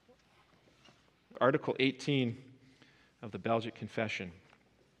Article 18 of the Belgic Confession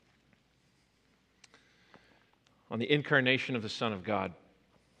on the incarnation of the Son of God.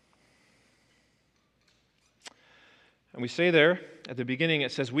 And we say there, at the beginning,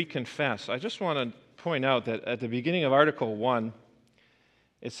 it says, we confess. I just want to point out that at the beginning of Article 1,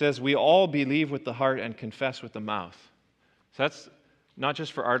 it says, we all believe with the heart and confess with the mouth. So that's not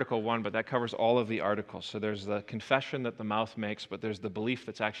just for Article 1, but that covers all of the articles. So there's the confession that the mouth makes, but there's the belief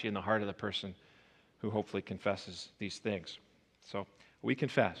that's actually in the heart of the person who hopefully confesses these things. So we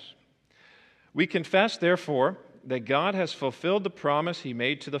confess. We confess, therefore, that God has fulfilled the promise he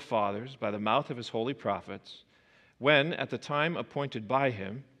made to the fathers by the mouth of his holy prophets, when, at the time appointed by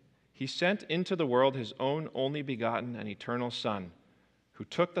him, he sent into the world his own only begotten and eternal Son, who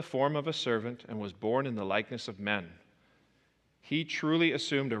took the form of a servant and was born in the likeness of men. He truly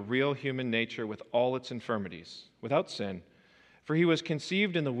assumed a real human nature with all its infirmities, without sin, for he was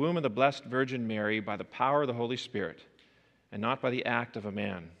conceived in the womb of the blessed Virgin Mary by the power of the Holy Spirit, and not by the act of a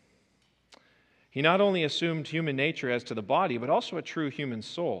man. He not only assumed human nature as to the body, but also a true human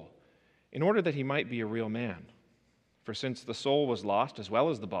soul, in order that he might be a real man. For since the soul was lost as well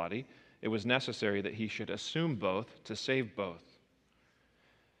as the body, it was necessary that he should assume both to save both.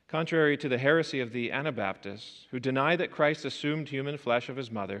 Contrary to the heresy of the Anabaptists, who deny that Christ assumed human flesh of his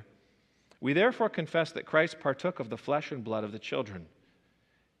mother, we therefore confess that Christ partook of the flesh and blood of the children.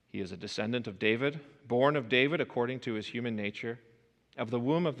 He is a descendant of David, born of David according to his human nature, of the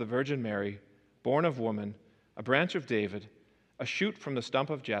womb of the Virgin Mary, born of woman, a branch of David, a shoot from the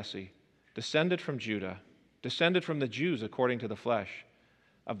stump of Jesse, descended from Judah, descended from the Jews according to the flesh,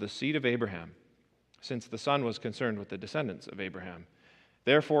 of the seed of Abraham, since the Son was concerned with the descendants of Abraham.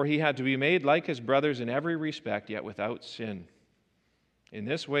 Therefore, he had to be made like his brothers in every respect, yet without sin. In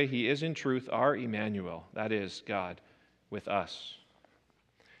this way, he is in truth our Emmanuel, that is, God with us.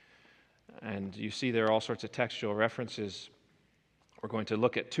 And you see there are all sorts of textual references. We're going to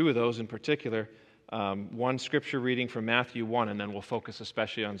look at two of those in particular. One scripture reading from Matthew 1, and then we'll focus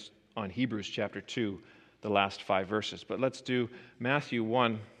especially on Hebrews chapter 2, the last 5 verses. But let's do Matthew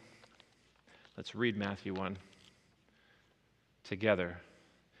 1. Let's read Matthew 1 together.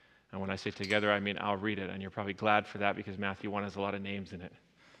 And when I say together, I mean I'll read it, and you're probably glad for that because Matthew 1 has a lot of names in it.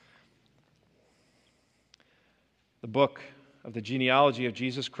 The book of the genealogy of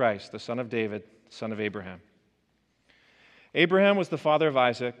Jesus Christ, the son of David, the son of Abraham. Abraham was the father of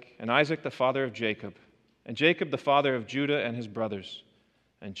Isaac, and Isaac the father of Jacob, and Jacob the father of Judah and his brothers,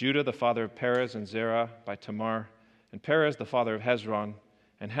 and Judah the father of Perez and Zerah by Tamar, and Perez the father of Hezron,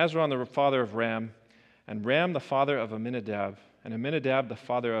 and Hezron the father of Ram, and Ram the father of Amminadab, and Amminadab the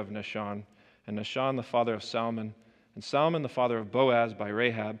father of Nahshon, and Nahshon the father of Salmon, and Salmon the father of Boaz by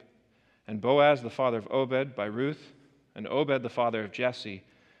Rahab, and Boaz the father of Obed by Ruth, and Obed the father of Jesse,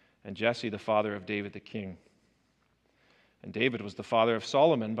 and Jesse the father of David the king. And David was the father of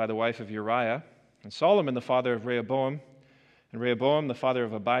Solomon by the wife of Uriah, and Solomon the father of Rehoboam, and Rehoboam the father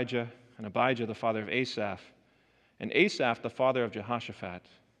of Abijah, and Abijah the father of Asaph, and Asaph the father of Jehoshaphat,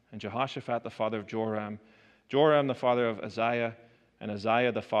 and Jehoshaphat the father of Joram, Joram the father of Uzziah, and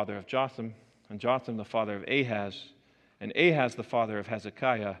Uzziah the father of Jotham, and Jotham the father of Ahaz, and Ahaz the father of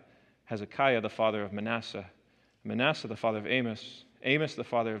Hezekiah, Hezekiah the father of Manasseh, Manasseh the father of Amos, Amos the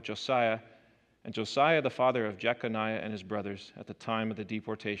father of Josiah, and Josiah the father of Jeconiah and his brothers at the time of the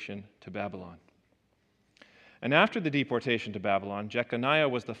deportation to Babylon. And after the deportation to Babylon, Jeconiah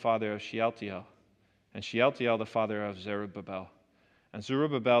was the father of Shealtiel, and Shealtiel the father of Zerubbabel, and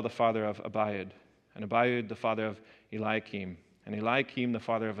Zerubbabel the father of Abiud, and Abiud the father of Eliakim, and Eliakim the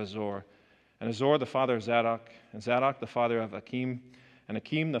father of Azor, and Azor the father of Zadok, and Zadok the father of Achim, and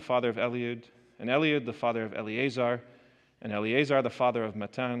Achim the father of Eliud, and Eliud the father of Eleazar, and Eleazar the father of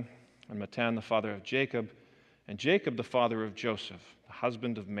Matan, and Matan the father of Jacob, and Jacob the father of Joseph, the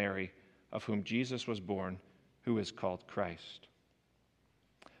husband of Mary, of whom Jesus was born, who is called Christ.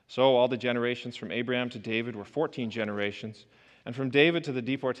 So all the generations from Abraham to David were 14 generations, and from David to the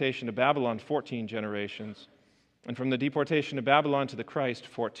deportation to Babylon, 14 generations, and from the deportation to Babylon to the Christ,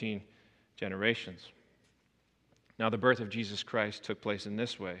 14 generations. Now the birth of Jesus Christ took place in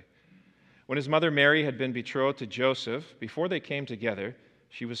this way. When his mother Mary had been betrothed to Joseph, before they came together,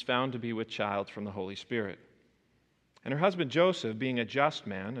 she was found to be with child from the Holy Spirit. And her husband Joseph, being a just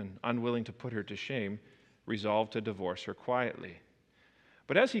man and unwilling to put her to shame, resolved to divorce her quietly.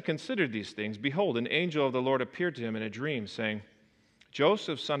 But as he considered these things, behold, an angel of the Lord appeared to him in a dream, saying,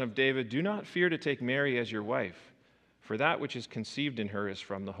 Joseph, son of David, do not fear to take Mary as your wife, for that which is conceived in her is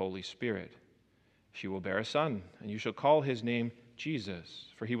from the Holy Spirit. She will bear a son, and you shall call his name Jesus,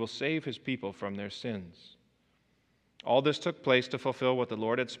 for he will save his people from their sins. All this took place to fulfill what the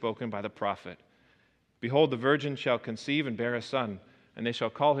Lord had spoken by the prophet. Behold, the virgin shall conceive and bear a son, and they shall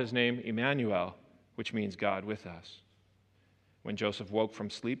call his name Emmanuel, which means God with us. When Joseph woke from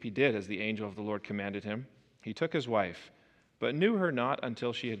sleep, he did as the angel of the Lord commanded him. He took his wife, but knew her not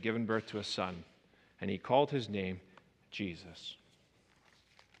until she had given birth to a son, and he called his name Jesus.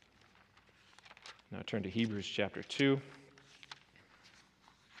 Now turn to Hebrews chapter 2,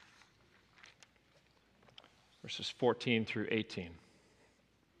 verses 14 through 18.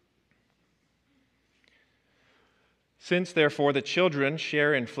 Since, therefore, the children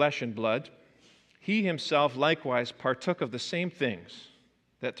share in flesh and blood, he himself likewise partook of the same things,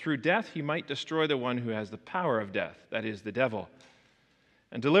 that through death he might destroy the one who has the power of death, that is, the devil,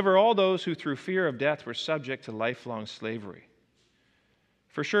 and deliver all those who through fear of death were subject to lifelong slavery.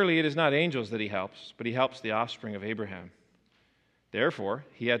 For surely it is not angels that he helps, but he helps the offspring of Abraham. Therefore,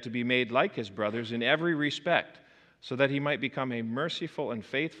 he had to be made like his brothers in every respect, so that he might become a merciful and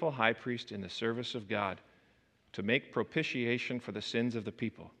faithful high priest in the service of God, to make propitiation for the sins of the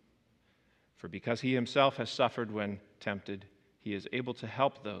people. For because he himself has suffered when tempted, he is able to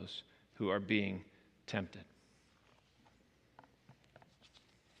help those who are being tempted.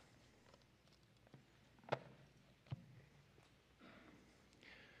 There's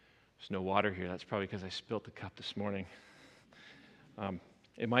no water here. That's probably because I spilt the cup this morning.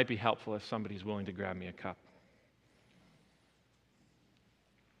 It might be helpful if somebody's willing to grab me a cup.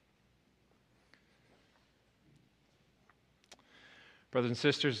 Brothers and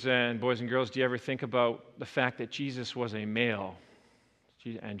sisters and boys and girls, do you ever think about the fact that Jesus was a male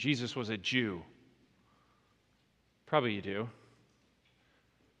and Jesus was a Jew? Probably you do.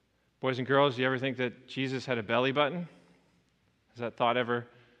 Boys and girls, do you ever think that Jesus had a belly button? Has that thought ever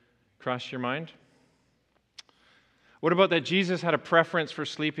crossed your mind? What about that Jesus had a preference for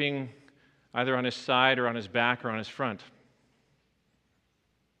sleeping either on his side or on his back or on his front?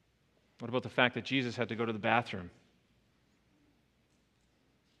 What about the fact that Jesus had to go to the bathroom?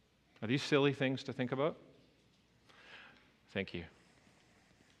 Are these silly things to think about? Thank you.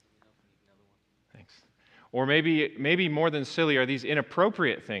 Thanks. Or maybe more than silly, are these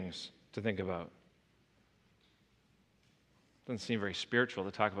inappropriate things to think about? Doesn't seem very spiritual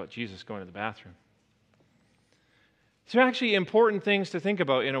to talk about Jesus going to the bathroom. These are actually important things to think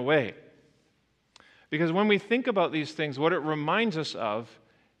about in a way. Because when we think about these things, what it reminds us of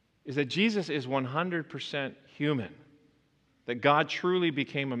is that Jesus is 100% human. That God truly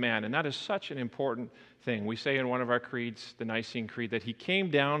became a man, and that is such an important thing. We say in one of our creeds, the Nicene Creed, that he came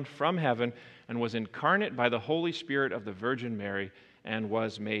down from heaven and was incarnate by the Holy Spirit of the Virgin Mary and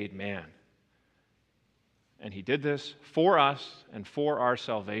was made man. And he did this for us and for our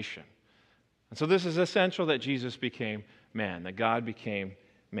salvation. And so this is essential that Jesus became man, that God became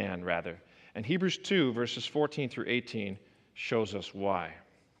man, rather. And Hebrews 2, verses 14 through 18, shows us why.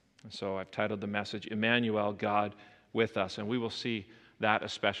 And so I've titled the message, Emmanuel, God with us, and we will see that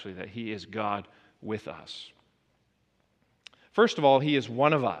especially, that he is God with us. First of all, he is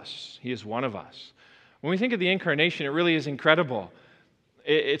one of us. He is one of us. When we think of the incarnation, it really is incredible.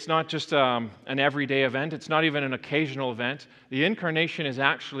 It's not just an everyday event. It's not even an occasional event. The incarnation is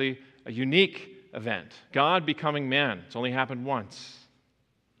actually a unique event. God becoming man. It's only happened once.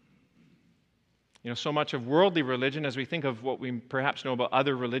 You know, so much of worldly religion, as we think of what we perhaps know about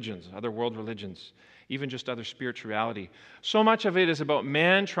other religions, other world religions, even just other spirituality, so much of it is about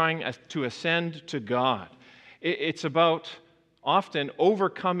man trying to ascend to God. It's about often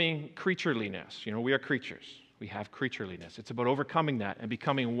overcoming creatureliness. You know, we are creatures. We have creatureliness. It's about overcoming that and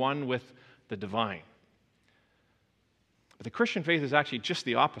becoming one with the divine. But the Christian faith is actually just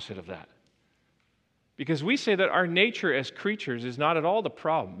the opposite of that. Because we say that our nature as creatures is not at all the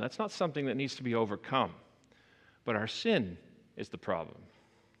problem. That's not something that needs to be overcome. But our sin is the problem.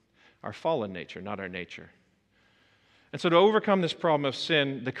 Our fallen nature, not our nature. And so to overcome this problem of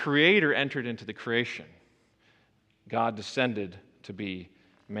sin, the Creator entered into the creation. God descended to be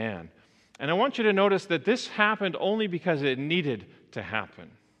man. And I want you to notice that this happened only because it needed to happen.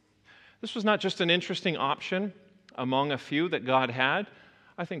 This was not just an interesting option among a few that God had.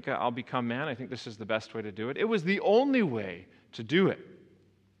 I think I'll become man. I think this is the best way to do it. It was the only way to do it.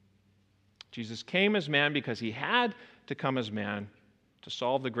 Jesus came as man because he had to come as man to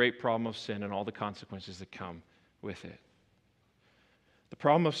solve the great problem of sin and all the consequences that come with it. The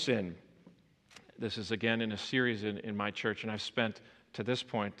problem of sin, this is again in a series in my church, and I've spent to this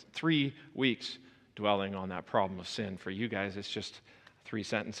point 3 weeks dwelling on that problem of sin. For you guys, it's just 3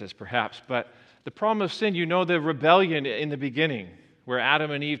 sentences perhaps. But the problem of sin, you know, the rebellion in the beginning, where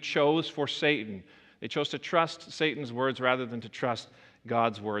Adam and Eve chose for Satan. They chose to trust Satan's words rather than to trust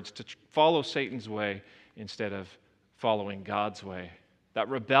God's words, to follow Satan's way instead of following God's way. That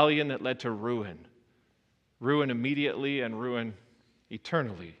rebellion that led to ruin. ruin immediately and ruin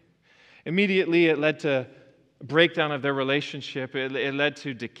eternally. Immediately, it led to a breakdown of their relationship. It led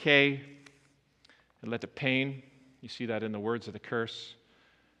to decay. It led to pain. You see that in the words of the curse.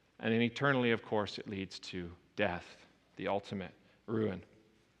 And then eternally, of course, it leads to death, the ultimate ruin.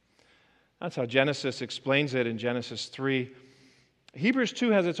 That's how Genesis explains it in Genesis 3. Hebrews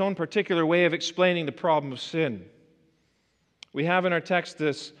 2 has its own particular way of explaining the problem of sin. We have in our text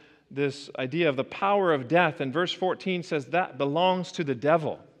this idea of the power of death, and verse 14 says that belongs to the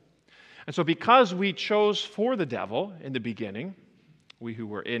devil. And so because we chose for the devil in the beginning, we who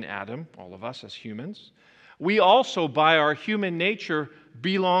were in Adam, all of us as humans, we also by our human nature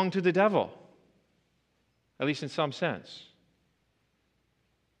belong to the devil, at least in some sense.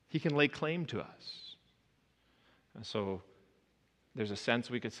 He can lay claim to us. And so there's a sense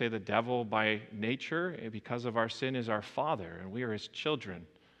we could say the devil by nature, because of our sin, is our father, and we are his children.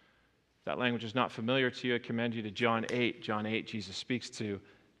 If that language is not familiar to you, I commend you to John 8. John 8, Jesus speaks to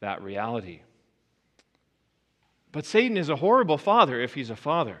that reality. But Satan is a horrible father if he's a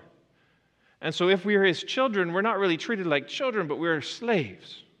father. And so if we are his children, we're not really treated like children, but we're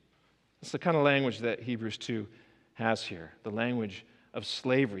slaves. That's the kind of language that Hebrews 2 has here, the language of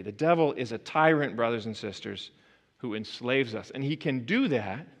slavery. The devil is a tyrant, brothers and sisters, who enslaves us. And he can do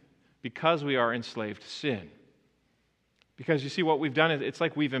that because we are enslaved to sin. Because you see, what we've done is it's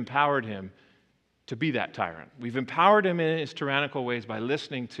like we've empowered him to be that tyrant. We've empowered him in his tyrannical ways by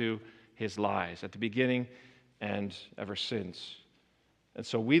listening to his lies at the beginning and ever since. And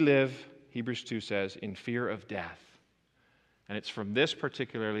so we live, Hebrews 2 says, in fear of death. And it's from this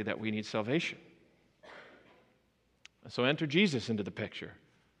particularly that we need salvation. So enter Jesus into the picture.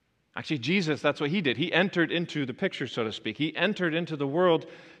 Actually, Jesus, that's what he did. He entered into the picture, so to speak. He entered into the world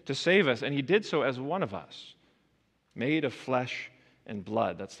to save us, and he did so as one of us, made of flesh and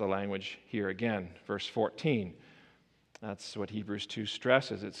blood. That's the language here again, verse 14. That's what Hebrews 2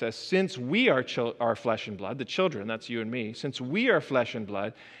 stresses. It says, since we are flesh and blood, the children, that's you and me, since we are flesh and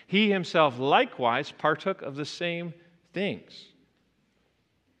blood, he himself likewise partook of the same things.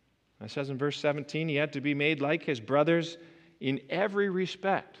 It says in verse 17, he had to be made like his brothers in every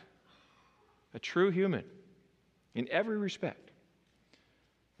respect. A true human, in every respect.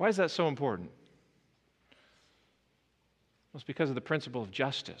 Why is that so important? Well, it's because of the principle of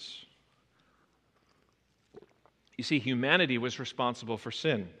justice. You see, humanity was responsible for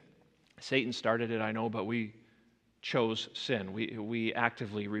sin. Satan started it, I know, but we chose sin. We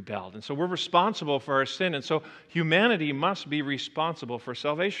actively rebelled. And so we're responsible for our sin. And so humanity must be responsible for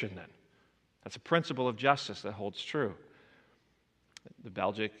salvation then. That's a principle of justice that holds true. The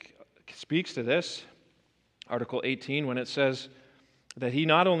Belgic speaks to this, Article 18, when it says that he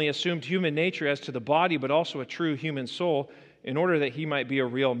not only assumed human nature as to the body, but also a true human soul, in order that he might be a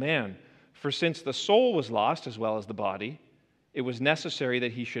real man. For since the soul was lost as well as the body, it was necessary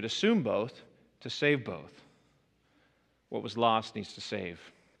that he should assume both to save both. What was lost needs to save.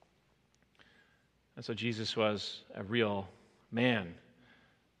 And so Jesus was a real man,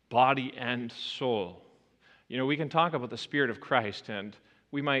 body and soul. You know, we can talk about the Spirit of Christ, and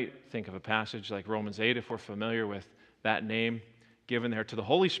we might think of a passage like Romans 8 if we're familiar with that name given there to the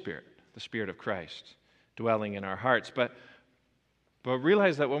Holy Spirit, the Spirit of Christ, dwelling in our hearts. But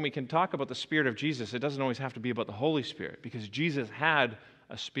realize that when we can talk about the Spirit of Jesus, it doesn't always have to be about the Holy Spirit, because Jesus had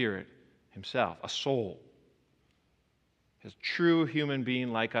a spirit himself, a soul. His true human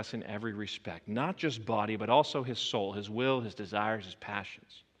being like us in every respect, not just body, but also his soul, his will, his desires, his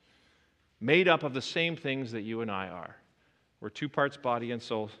passions, made up of the same things that you and I are. We're 2 parts body and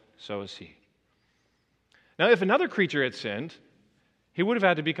soul, so is he. Now, if another creature had sinned, he would have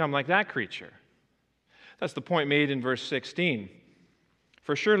had to become like that creature. That's the point made in verse 16.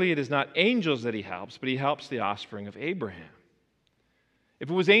 For surely it is not angels that he helps, but he helps the offspring of Abraham. If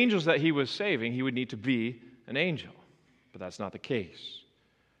it was angels that he was saving, he would need to be an angel. But that's not the case.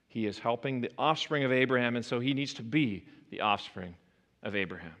 He is helping the offspring of Abraham, and so he needs to be the offspring of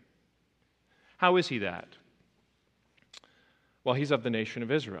Abraham. How is he that? Well, he's of the nation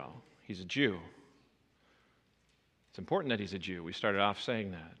of Israel. He's a Jew. It's important that he's a Jew. We started off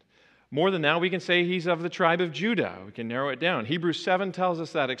saying that. More than that, we can say he's of the tribe of Judah. We can narrow it down. Hebrews 7 tells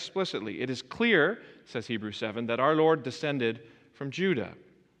us that explicitly. It is clear, says Hebrews 7, that our Lord descended from Judah.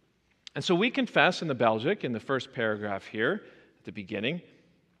 And so we confess in the Belgic, in the first paragraph here, at the beginning,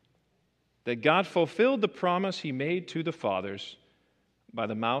 that God fulfilled the promise he made to the fathers by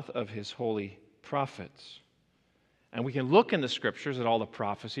the mouth of his holy prophets. And we can look in the Scriptures at all the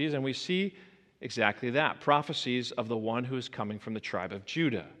prophecies, and we see exactly that, prophecies of the one who is coming from the tribe of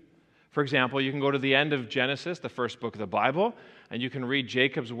Judah. For example, you can go to the end of Genesis, the first book of the Bible, and you can read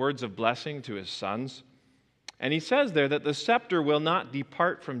Jacob's words of blessing to his sons. And he says there that the scepter will not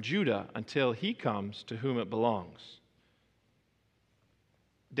depart from Judah until he comes to whom it belongs.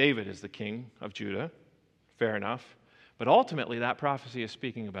 David is the king of Judah, fair enough. But ultimately, that prophecy is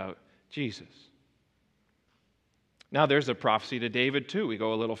speaking about Jesus. Now, there's a prophecy to David, too. We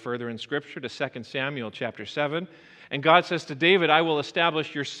go a little further in Scripture to 2 Samuel chapter 7. And God says to David, I will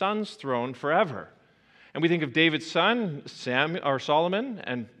establish your son's throne forever. And we think of David's son, Solomon,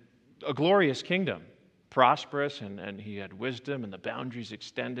 and a glorious kingdom, prosperous, and he had wisdom and the boundaries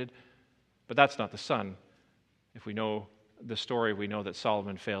extended. But that's not the son. If we know the story, we know that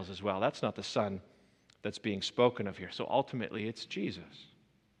Solomon fails as well. That's not the son that's being spoken of here. So ultimately, it's Jesus.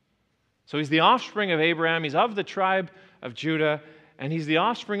 So he's the offspring of Abraham, he's of the tribe of Judah, and he's the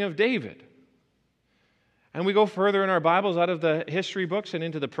offspring of David. And we go further in our Bibles out of the history books and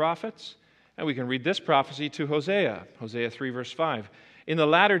into the prophets, and we can read this prophecy to Hosea, Hosea 3, verse 5. In the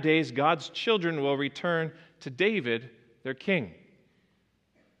latter days, God's children will return to David, their king.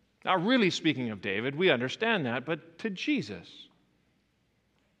 Now, really speaking of David, we understand that, but to Jesus.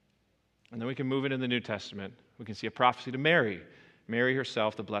 And then we can move into the New Testament. We can see a prophecy to Mary. Mary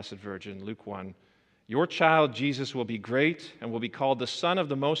herself, the Blessed Virgin, Luke 1. Your child, Jesus, will be great and will be called the Son of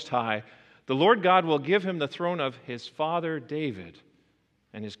the Most High. The Lord God will give him the throne of his father David,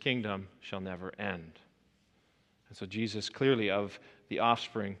 and his kingdom shall never end. And so Jesus clearly of the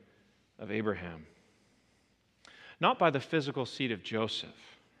offspring of Abraham. Not by the physical seed of Joseph.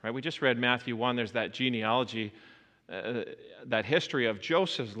 Right? We just read Matthew 1. There's that genealogy, that history of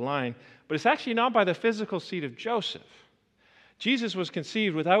Joseph's line. But it's actually not by the physical seed of Joseph. Jesus was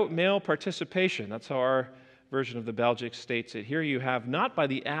conceived without male participation. That's how our version of the Belgic states it. Here you have not by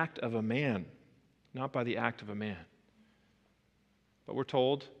the act of a man. Not by the act of a man. But we're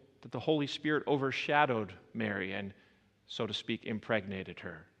told that the Holy Spirit overshadowed Mary and, so to speak, impregnated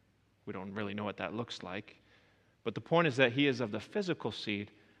her. We don't really know what that looks like. But the point is that he is of the physical seed,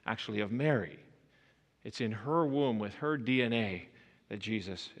 actually of Mary. It's in her womb with her DNA that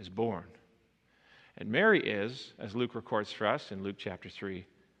Jesus is born. And Mary is, as Luke records for us in Luke chapter 3,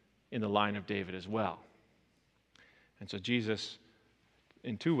 in the line of David as well. And so Jesus,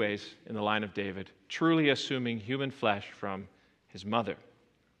 in two ways, in the line of David, truly assuming human flesh from his mother.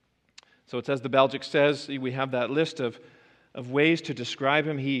 So it's as the Belgic says, we have that list of ways to describe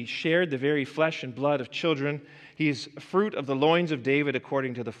him. He shared the very flesh and blood of children. He is fruit of the loins of David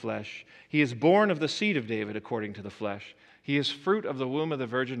according to the flesh. He is born of the seed of David according to the flesh. He is fruit of the womb of the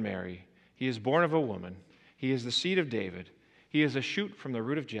Virgin Mary. He is born of a woman. He is the seed of David. He is a shoot from the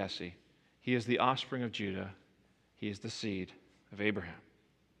root of Jesse. He is the offspring of Judah. He is the seed of Abraham.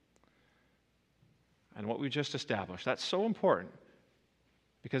 And what we just established, that's so important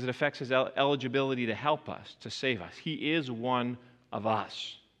because it affects his eligibility to help us, to save us. He is one of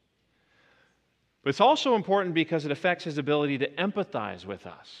us. But it's also important because it affects his ability to empathize with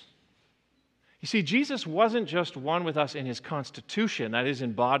us. You see, Jesus wasn't just one with us in his constitution, that is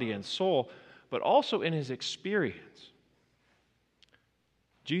in body and soul, but also in his experience.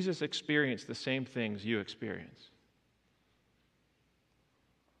 Jesus experienced the same things you experience.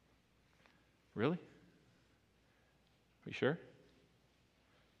 Really? Are you sure?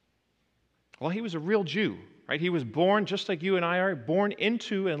 Well, he was a real Jew, right? He was born just like you and I are, born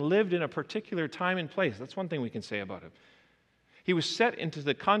into and lived in a particular time and place. That's one thing we can say about him. He was set into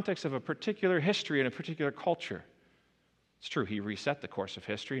the context of a particular history and a particular culture. It's true, he reset the course of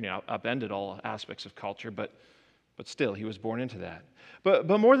history and upended all aspects of culture, but still, he was born into that. But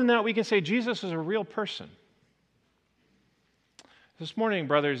more than that, we can say Jesus is a real person. This morning,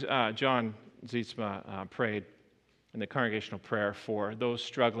 brothers, John Zietsma prayed in the congregational prayer for those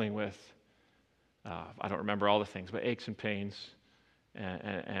struggling with, I don't remember all the things, but aches and pains,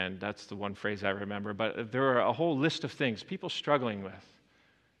 and that's the one phrase I remember. But there are a whole list of things people struggling with,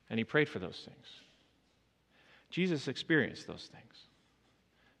 and he prayed for those things. Jesus experienced those things.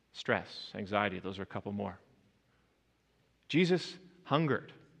 Stress, anxiety, those are a couple more. Jesus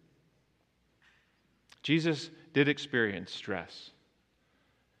hungered. Jesus did experience stress.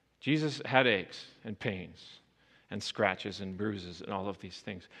 Jesus had aches and pains and scratches and bruises and all of these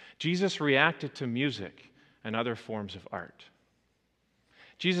things. Jesus reacted to music and other forms of art.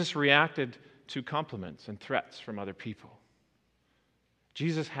 Jesus reacted to compliments and threats from other people.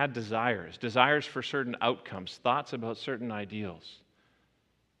 Jesus had desires for certain outcomes, thoughts about certain ideals.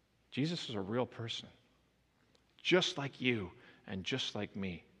 Jesus was a real person, just like you and just like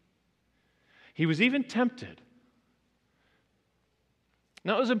me. He was even tempted.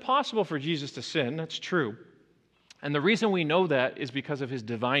 Now, it was impossible for Jesus to sin, that's true. And the reason we know that is because of his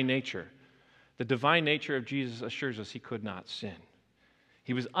divine nature. The divine nature of Jesus assures us he could not sin.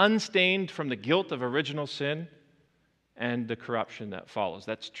 He was unstained from the guilt of original sin and the corruption that follows.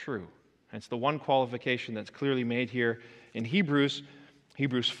 That's true. It's the one qualification that's clearly made here in Hebrews.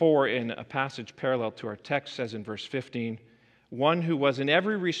 Hebrews 4, in a passage parallel to our text, says in verse 15, one who was in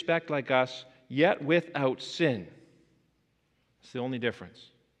every respect like us, yet without sin. It's the only difference.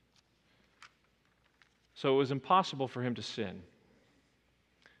 So it was impossible for him to sin,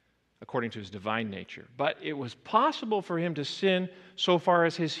 according to his divine nature. But it was possible for him to sin so far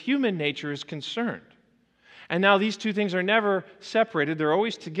as his human nature is concerned. And now these two things are never separated. They're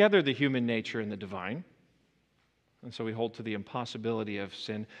always together, the human nature and the divine. And so we hold to the impossibility of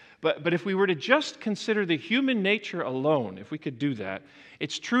sin. But if we were to just consider the human nature alone, if we could do that,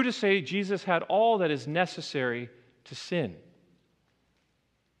 it's true to say Jesus had all that is necessary to sin.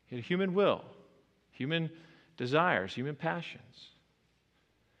 He had a human will, human desires, human passions.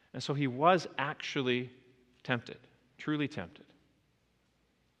 And so he was actually tempted, truly tempted.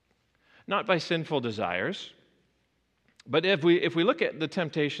 Not by sinful desires, but if we look at the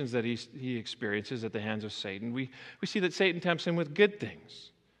temptations that he experiences at the hands of Satan, we see that Satan tempts him with good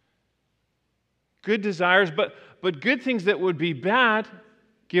things. Good desires, but good things that would be bad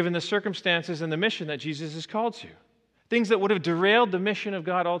given the circumstances and the mission that Jesus is called to. Things that would have derailed the mission of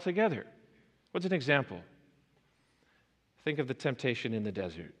God altogether. What's an example? Think of the temptation in the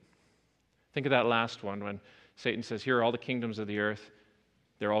desert. Think of that last one when Satan says, here are all the kingdoms of the earth.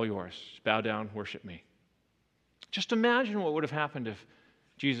 They're all yours. Bow down, worship me. Just imagine what would have happened if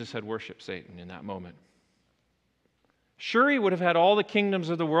Jesus had worshiped Satan in that moment. Sure, he would have had all the kingdoms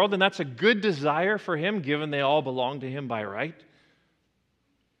of the world, and that's a good desire for him, given they all belong to him by right.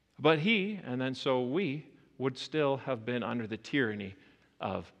 But he, and then so we, would still have been under the tyranny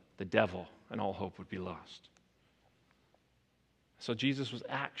of the devil, and all hope would be lost. So Jesus was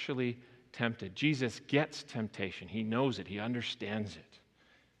actually tempted. Jesus gets temptation. He knows it. He understands it.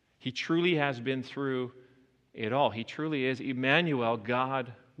 He truly has been through it all. He truly is Emmanuel,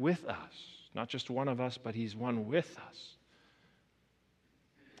 God with us. Not just one of us, but he's one with us.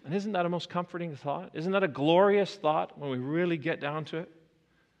 And isn't that a most comforting thought? Isn't that a glorious thought when we really get down to it?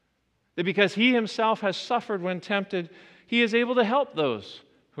 That because he himself has suffered when tempted, he is able to help those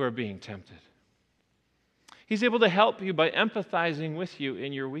who are being tempted. He's able to help you by empathizing with you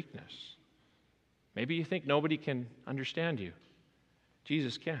in your weakness. Maybe you think nobody can understand you.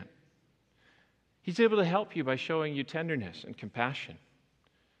 Jesus can. He's able to help you by showing you tenderness and compassion.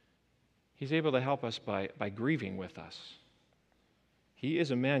 He's able to help us by grieving with us. He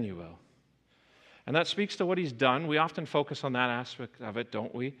is Emmanuel. And that speaks to what he's done. We often focus on that aspect of it,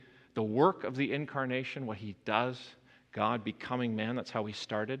 don't we? The work of the incarnation, what he does, God becoming man, that's how he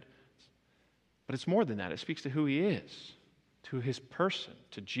started. But it's more than that. It speaks to who he is, to his person,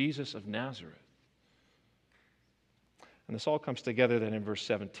 to Jesus of Nazareth. And this all comes together then in verse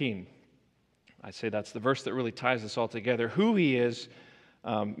 17. I'd say that's the verse that really ties this all together. Who he is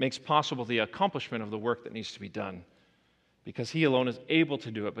makes possible the accomplishment of the work that needs to be done, because he alone is able to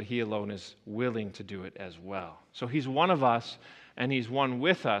do it, but he alone is willing to do it as well. So he's one of us, and he's one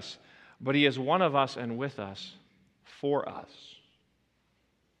with us, but he is one of us and with us for us.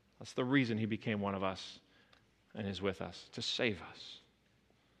 That's the reason he became one of us and is with us, to save us.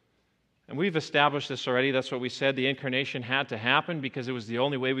 And we've established this already. That's what we said. The incarnation had to happen because it was the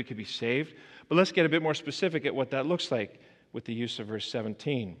only way we could be saved. But let's get a bit more specific at what that looks like with the use of verse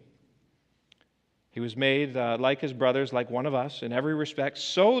 17. He was made like his brothers, like one of us in every respect,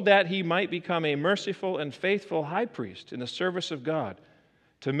 so that he might become a merciful and faithful high priest in the service of God,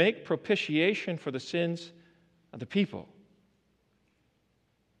 to make propitiation for the sins of the people.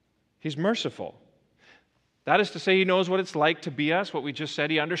 He's merciful. That is to say, he knows what it's like to be us, what we just said.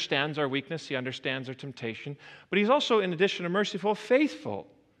 He understands our weakness. He understands our temptation. But he's also, in addition to merciful, faithful.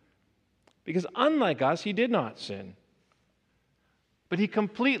 Because unlike us, he did not sin. But he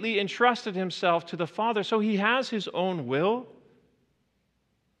completely entrusted himself to the Father. So he has his own will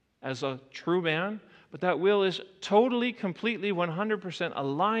as a true man. But that will is totally, completely, 100%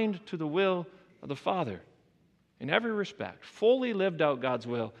 aligned to the will of the Father. In every respect, fully lived out God's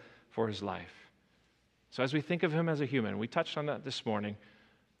will for his life. So as we think of him as a human, we touched on that this morning,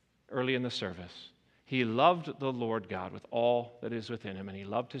 early in the service. He loved the Lord God with all that is within him, and he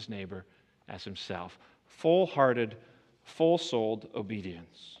loved his neighbor as himself. Full-hearted, full-souled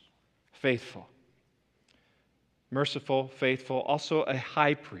obedience. Faithful. Merciful, faithful, also a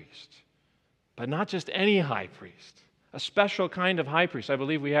high priest. But not just any high priest. A special kind of high priest. I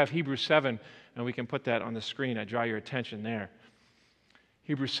believe we have Hebrews 7, and we can put that on the screen. I draw your attention there.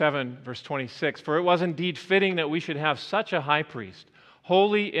 Hebrews 7, verse 26, for it was indeed fitting that we should have such a high priest,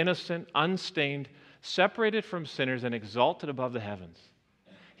 holy, innocent, unstained, separated from sinners, and exalted above the heavens.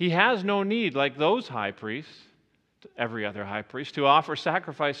 He has no need, like those high priests, every other high priest, to offer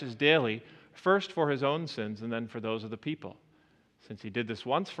sacrifices daily, first for his own sins and then for those of the people, since he did this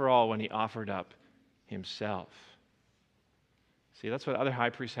once for all when he offered up himself. See, that's what other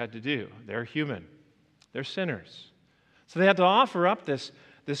high priests had to do. They're human. They're sinners. So they had to offer up this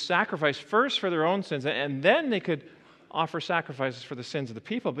sacrifice first for their own sins, and then they could offer sacrifices for the sins of the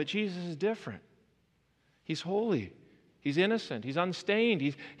people. But Jesus is different. He's holy. He's innocent. He's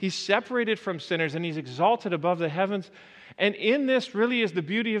unstained. He's separated from sinners, and he's exalted above the heavens. And in this really is the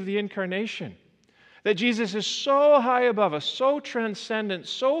beauty of the incarnation, that Jesus is so high above us, so transcendent,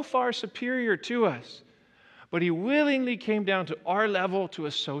 so far superior to us, but he willingly came down to our level to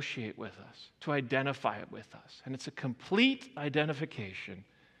associate with us, to identify it with us. And it's a complete identification,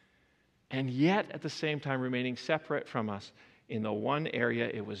 and yet at the same time remaining separate from us in the one area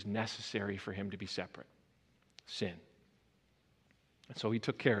it was necessary for him to be separate: sin. And so he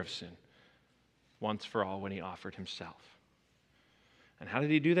took care of sin once for all when he offered himself. And how did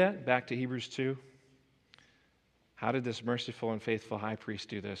he do that? Back to Hebrews 2. How did this merciful and faithful high priest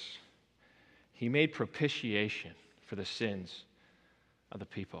do this? He made propitiation for the sins of the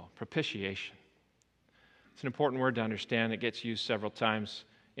people. Propitiation. It's an important word to understand. It gets used several times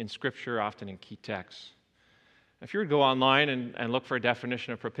in Scripture, often in key texts. If you were to go online and look for a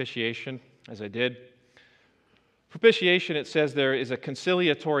definition of propitiation, as I did, propitiation, it says there is a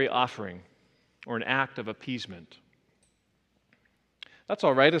conciliatory offering or an act of appeasement. That's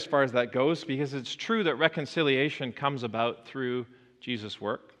all right as far as that goes, because it's true that reconciliation comes about through Jesus'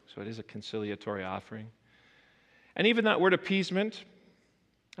 work. So it is a conciliatory offering. And even that word appeasement,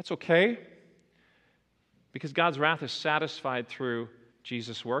 that's okay, because God's wrath is satisfied through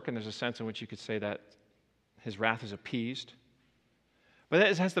Jesus' work, and there's a sense in which you could say that his wrath is appeased. But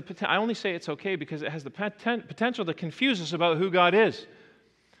it has I only say it's okay because it has the potential to confuse us about who God is.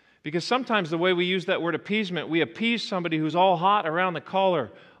 Because sometimes the way we use that word appeasement, we appease somebody who's all hot around the collar,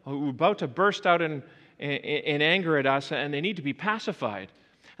 who's about to burst out in anger at us, and they need to be pacified.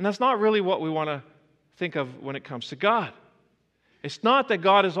 And that's not really what we want to think of when it comes to God. It's not that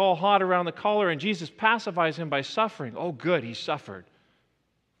God is all hot around the collar and Jesus pacifies him by suffering. Oh, good, he suffered.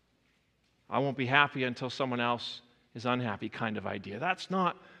 I won't be happy until someone else is unhappy kind of idea. That's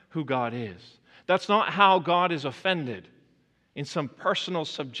not who God is. That's not how God is offended in some personal,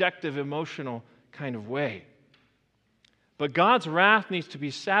 subjective, emotional kind of way. But God's wrath needs to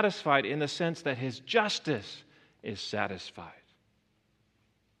be satisfied in the sense that his justice is satisfied.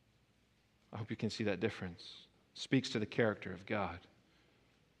 I hope you can see that difference. It speaks to the character of God.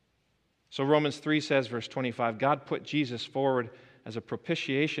 So Romans 3 says, verse 25, God put Jesus forward as a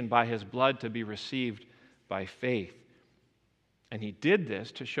propitiation by his blood to be received by faith. And he did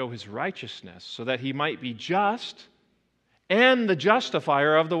this to show his righteousness, so that he might be just and the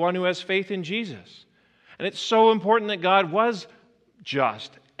justifier of the one who has faith in Jesus. And it's so important that God was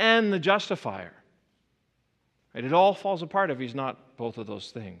just and the justifier. Right? It all falls apart if he's not both of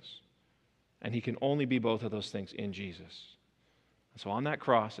those things. And he can only be both of those things in Jesus. And so on that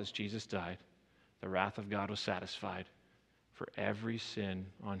cross, as Jesus died, the wrath of God was satisfied, for every sin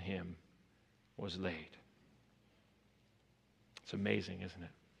on him was laid. It's amazing, isn't it?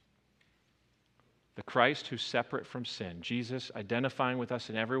 The Christ who's separate from sin, Jesus identifying with us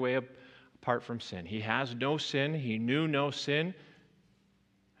in every way apart from sin. He has no sin, he knew no sin,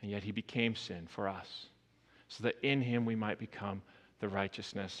 and yet he became sin for us, so that in him we might become the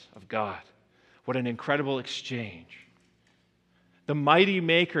righteousness of God. What an incredible exchange. The mighty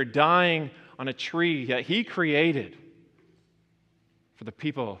Maker dying on a tree that he created for the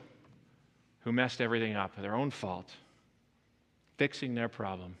people who messed everything up, their own fault, fixing their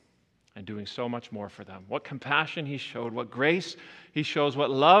problem and doing so much more for them. What compassion he showed, what grace he shows, what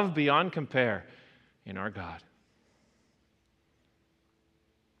love beyond compare in our God.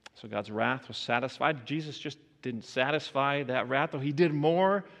 So God's wrath was satisfied. Jesus just didn't satisfy that wrath, though he did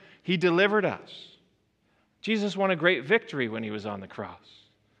more. He delivered us. Jesus won a great victory when he was on the cross.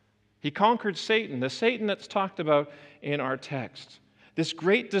 He conquered Satan, the Satan that's talked about in our text. This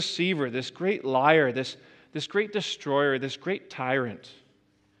great deceiver, this great liar, this great destroyer, this great tyrant.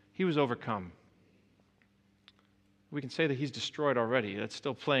 He was overcome. We can say that he's destroyed already. That's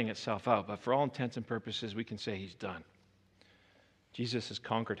still playing itself out. But for all intents and purposes, we can say he's done. Jesus has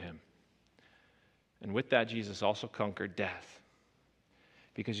conquered him. And with that, Jesus also conquered death.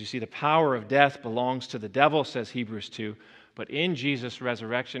 Because you see, the power of death belongs to the devil, says Hebrews 2. But in Jesus'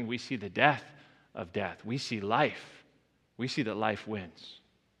 resurrection, we see the death of death. We see life. We see that life wins.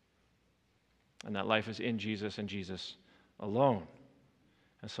 And that life is in Jesus and Jesus alone.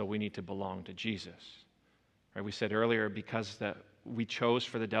 And so we need to belong to Jesus. Right? We said earlier, because that we chose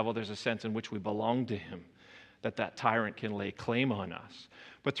for the devil. There's a sense in which we belong to him, that tyrant can lay claim on us.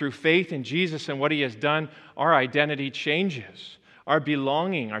 But through faith in Jesus and what he has done, our identity changes. Our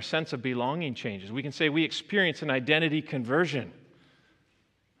belonging, our sense of belonging changes. We can say we experience an identity conversion.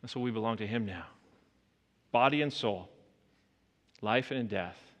 And so we belong to him now. Body and soul, life and in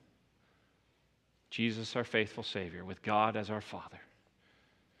death. Jesus, our faithful Savior, with God as our Father.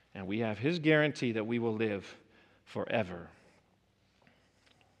 And we have his guarantee that we will live forever.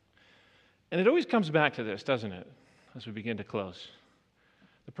 And it always comes back to this, doesn't it, as we begin to close?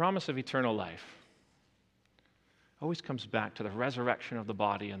 The promise of eternal life always comes back to the resurrection of the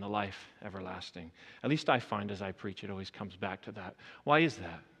body and the life everlasting. At least I find as I preach, it always comes back to that. Why is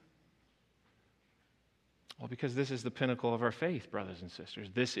that? Well, because this is the pinnacle of our faith, brothers and sisters.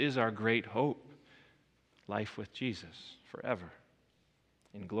 This is our great hope. Life with Jesus forever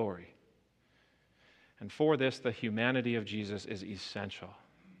in glory. And for this, the humanity of Jesus is essential.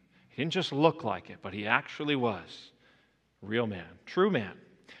 He didn't just look like it, but he actually was real man, true man.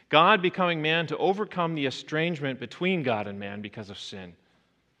 God becoming man to overcome the estrangement between God and man because of sin.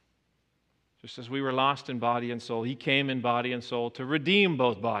 Just as we were lost in body and soul, he came in body and soul to redeem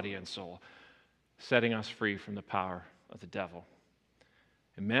both body and soul, setting us free from the power of the devil.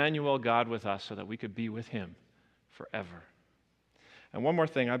 Emmanuel, God with us, so that we could be with him forever. And one more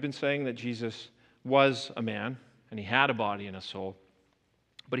thing, I've been saying that Jesus was a man, and he had a body and a soul,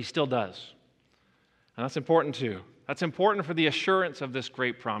 but he still does. And that's important too. That's important for the assurance of this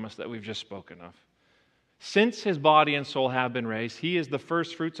great promise that we've just spoken of. Since his body and soul have been raised, he is the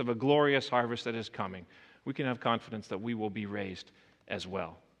first fruits of a glorious harvest that is coming. We can have confidence that we will be raised as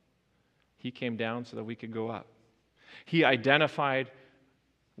well. He came down so that we could go up. He identified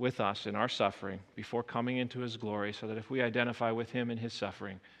with us in our suffering before coming into his glory, so that if we identify with him in his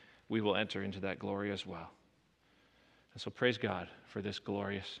suffering, we will enter into that glory as well. And so praise God for this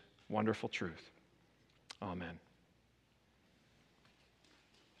glorious, wonderful truth. Amen.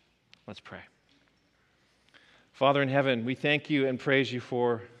 Let's pray. Father in heaven, we thank you and praise you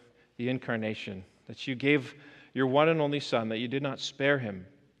for the incarnation, that you gave your one and only Son, that you did not spare him,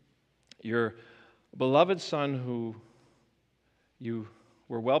 your beloved Son who you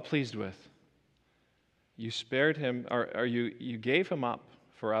were well pleased with. You spared him, or you gave him up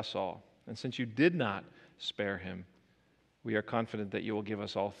for us all. And since you did not spare him, we are confident that you will give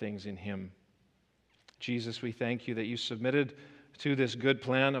us all things in him. Jesus, we thank you that you submitted to this good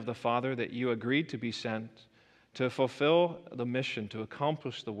plan of the Father, that you agreed to be sent to fulfill the mission, to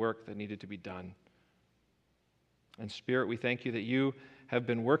accomplish the work that needed to be done. And Spirit, we thank you that you have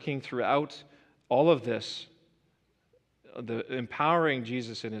been working throughout all of this, empowering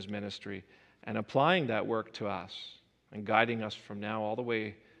Jesus in his ministry and applying that work to us and guiding us from now all the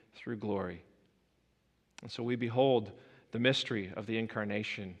way through glory. And so we behold the mystery of the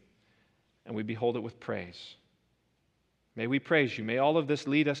incarnation, and we behold it with praise. May we praise you. May all of this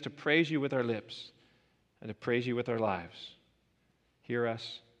lead us to praise you with our lips and to praise you with our lives. Hear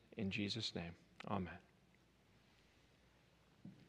us in Jesus' name. Amen.